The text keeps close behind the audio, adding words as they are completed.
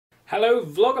Hello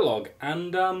Vlogalogue,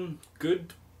 and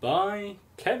goodbye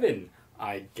Kevin,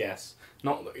 I guess.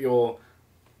 Not that you're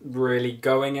really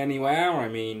going anywhere. I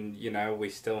mean, you know, we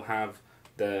still have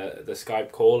the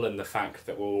Skype call and the fact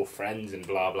that we're all friends and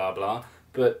blah blah blah.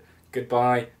 But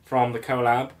goodbye from the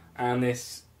collab and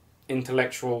this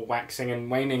intellectual waxing and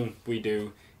waning we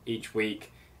do each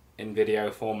week in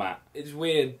video format. It's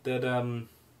weird that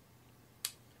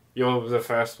you're the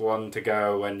first one to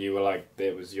go when you were like,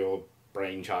 it was your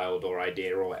brainchild or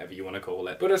idea or whatever you want to call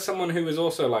it. But as someone who is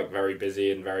also like very busy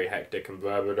and very hectic and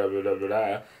blah blah blah blah blah,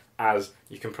 blah, as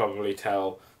you can probably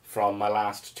tell from my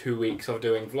last 2 weeks of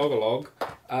doing Vlogalogue,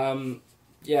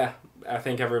 yeah, I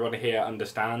think everybody here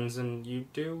understands, and you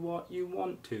do what you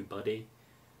want to, buddy.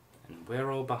 And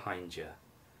we're all behind you.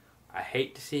 I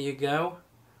hate to see you go,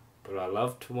 but I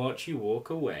love to watch you walk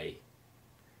away.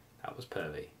 That was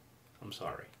pervy. I'm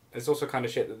sorry. It's also kind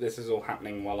of shit that this is all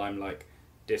happening while I'm like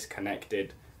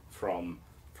disconnected from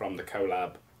the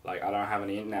collab. Like, I don't have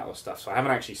any internet or stuff, so I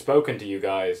haven't actually spoken to you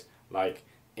guys like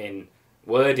in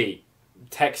wordy,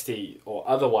 texty or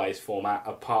otherwise format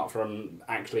apart from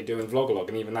actually doing Vlogalogue,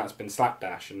 and even that's been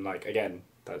slapdash. And like, again,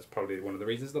 that's probably one of the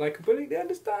reasons that I completely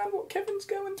understand what Kevin's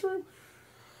going through.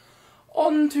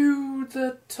 On to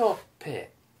the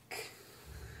topic.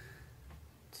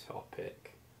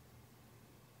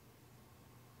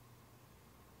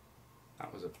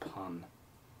 That was a pun.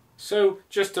 So,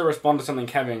 just to respond to something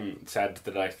Kevin said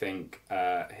that I think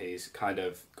he's kind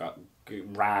of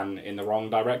ran in the wrong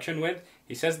direction with.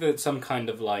 He says that it's some kind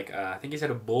of like, I think he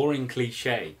said a boring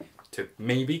cliche, to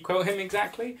maybe quote him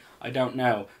exactly. I don't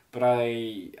know, but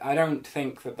I don't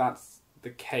think that that's the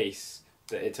case,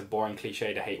 that it's a boring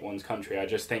cliche to hate one's country. I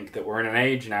just think that we're in an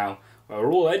age now where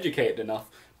we're all educated enough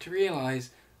to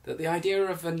realise that the idea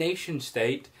of a nation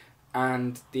state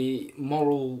and the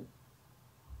moral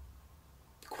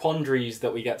quandaries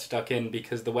that we get stuck in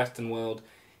because the Western world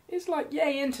is like,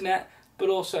 yay, internet, but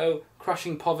also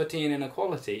crushing poverty and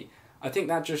inequality. I think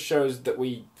that just shows that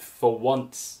we, for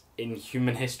once in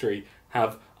human history,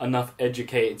 have enough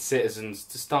educated citizens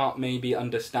to start maybe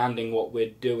understanding what we're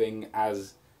doing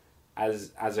as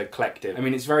a collective. I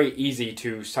mean, it's very easy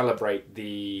to celebrate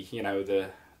the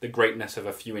greatness of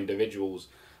a few individuals.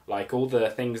 Like, all the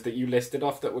things that you listed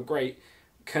off that were great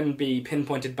can be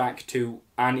pinpointed back to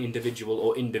an individual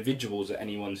or individuals at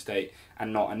any one state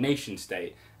and not a nation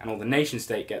state. And all the nation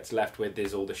state gets left with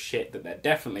is all the shit that they're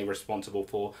definitely responsible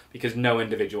for because no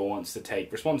individual wants to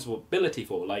take responsibility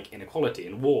for, like inequality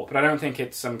and war. But I don't think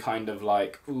it's some kind of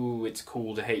like, ooh, it's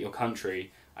cool to hate your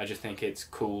country. I just think it's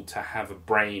cool to have a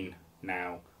brain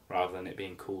now, rather than it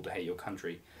being cool to hate your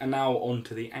country. And now on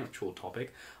to the actual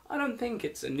topic. I don't think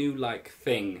it's a new like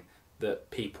thing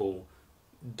that people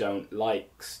don't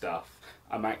like stuff.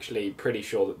 I'm actually pretty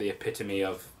sure that the epitome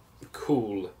of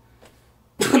cool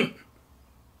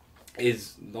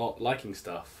is not liking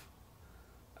stuff.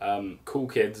 Cool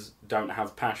kids don't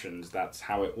have passions. That's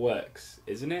how it works,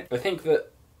 isn't it? I think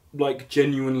that like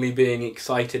genuinely being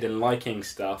excited and liking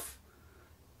stuff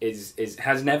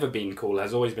has never been cool.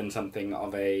 Has always been something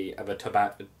of a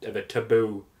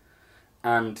taboo.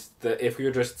 And that if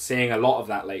you're just seeing a lot of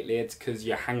that lately, it's because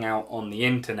you hang out on the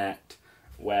internet,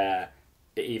 where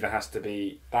it either has to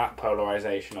be that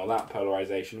polarisation or that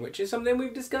polarisation, which is something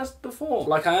we've discussed before.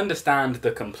 Like, I understand the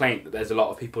complaint that there's a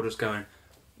lot of people just going,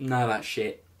 no, that's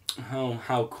shit. Oh,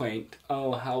 how quaint.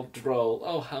 Oh, how droll.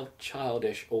 Oh, how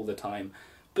childish all the time.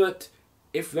 But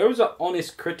if those are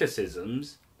honest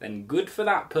criticisms, then good for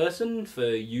that person for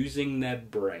using their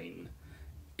brain.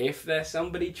 If they're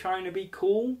somebody trying to be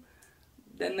cool,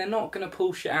 then they're not going to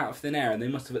pull shit out of thin air, and they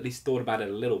must have at least thought about it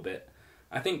a little bit.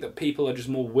 I think that people are just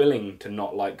more willing to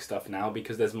not like stuff now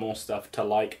because there's more stuff to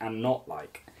like and not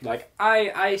like. Like,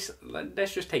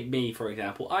 let's just take me, for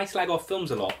example. I slag off films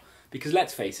a lot because,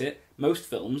 let's face it, most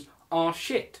films are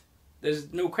shit.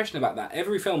 There's no question about that.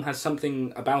 Every film has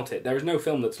something about it. There is no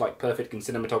film that's like perfect in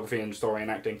cinematography and story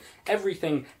and acting.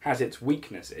 Everything has its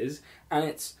weaknesses, and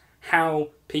it's how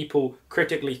people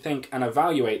critically think and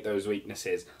evaluate those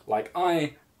weaknesses. Like,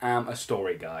 I am a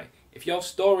story guy. If your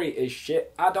story is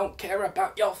shit, I don't care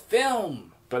about your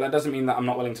film. But that doesn't mean that I'm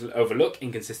not willing to overlook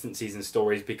inconsistencies in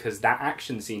stories because that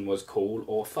action scene was cool,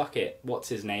 or fuck it, what's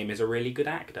his name is a really good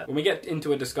actor. When we get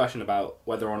into a discussion about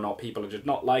whether or not people are just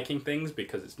not liking things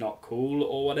because it's not cool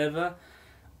or whatever,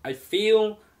 I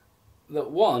feel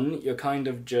that one, you're kind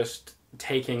of just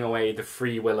taking away the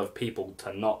free will of people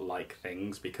to not like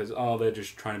things because, oh, they're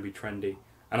just trying to be trendy.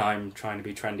 And I'm trying to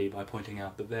be trendy by pointing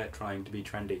out that they're trying to be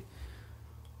trendy.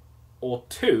 Or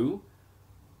two,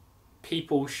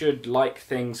 people should like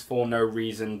things for no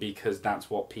reason because that's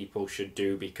what people should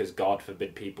do, because God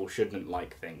forbid people shouldn't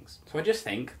like things. So I just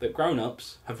think that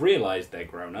grown-ups have realised they're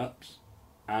grown-ups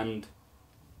and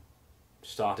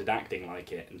started acting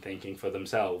like it and thinking for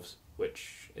themselves,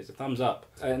 which is a thumbs up.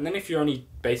 And then if you're only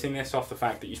basing this off the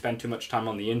fact that you spend too much time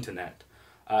on the internet,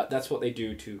 that's what they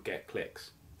do to get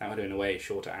clicks. That would, in a way,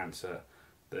 shorter answer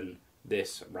than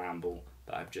this ramble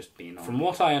that I've just been on. From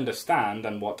what I understand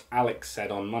and what Alex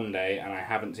said on Monday, and I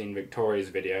haven't seen Victoria's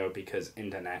video because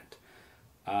internet,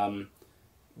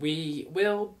 we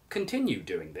will continue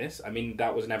doing this. I mean,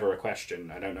 that was never a question.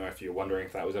 I don't know if you're wondering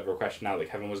if that was ever a question now that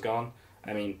Kevin was gone.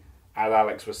 I mean, as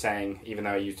Alex was saying, even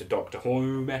though I used a Doctor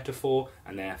Who metaphor,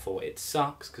 and therefore it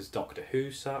sucks because Doctor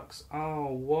Who sucks. Oh,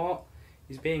 what?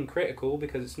 He's being critical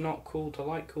because it's not cool to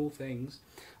like cool things.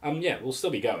 Yeah, we'll still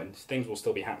be going. Things will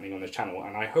still be happening on this channel,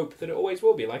 and I hope that it always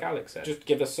will be, like Alex said. Just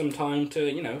give us some time to,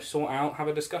 you know, sort out, have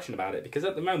a discussion about it, because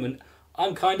at the moment,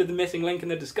 I'm kind of the missing link in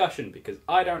the discussion, because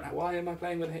I don't... Why am I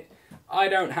playing with it? I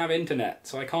don't have internet,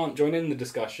 so I can't join in the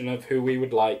discussion of who we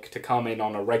would like to come in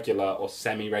on a regular or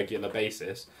semi-regular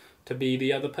basis to be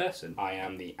the other person. I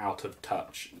am the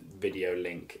out-of-touch video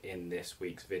link in this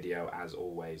week's video, as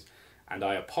always. And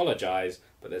I apologise,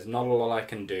 but there's not a lot I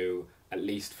can do, at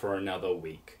least for another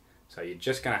week. So you're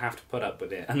just going to have to put up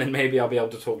with it. And then maybe I'll be able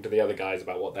to talk to the other guys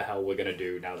about what the hell we're going to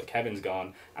do now that Kevin's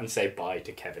gone, and say bye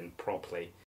to Kevin properly.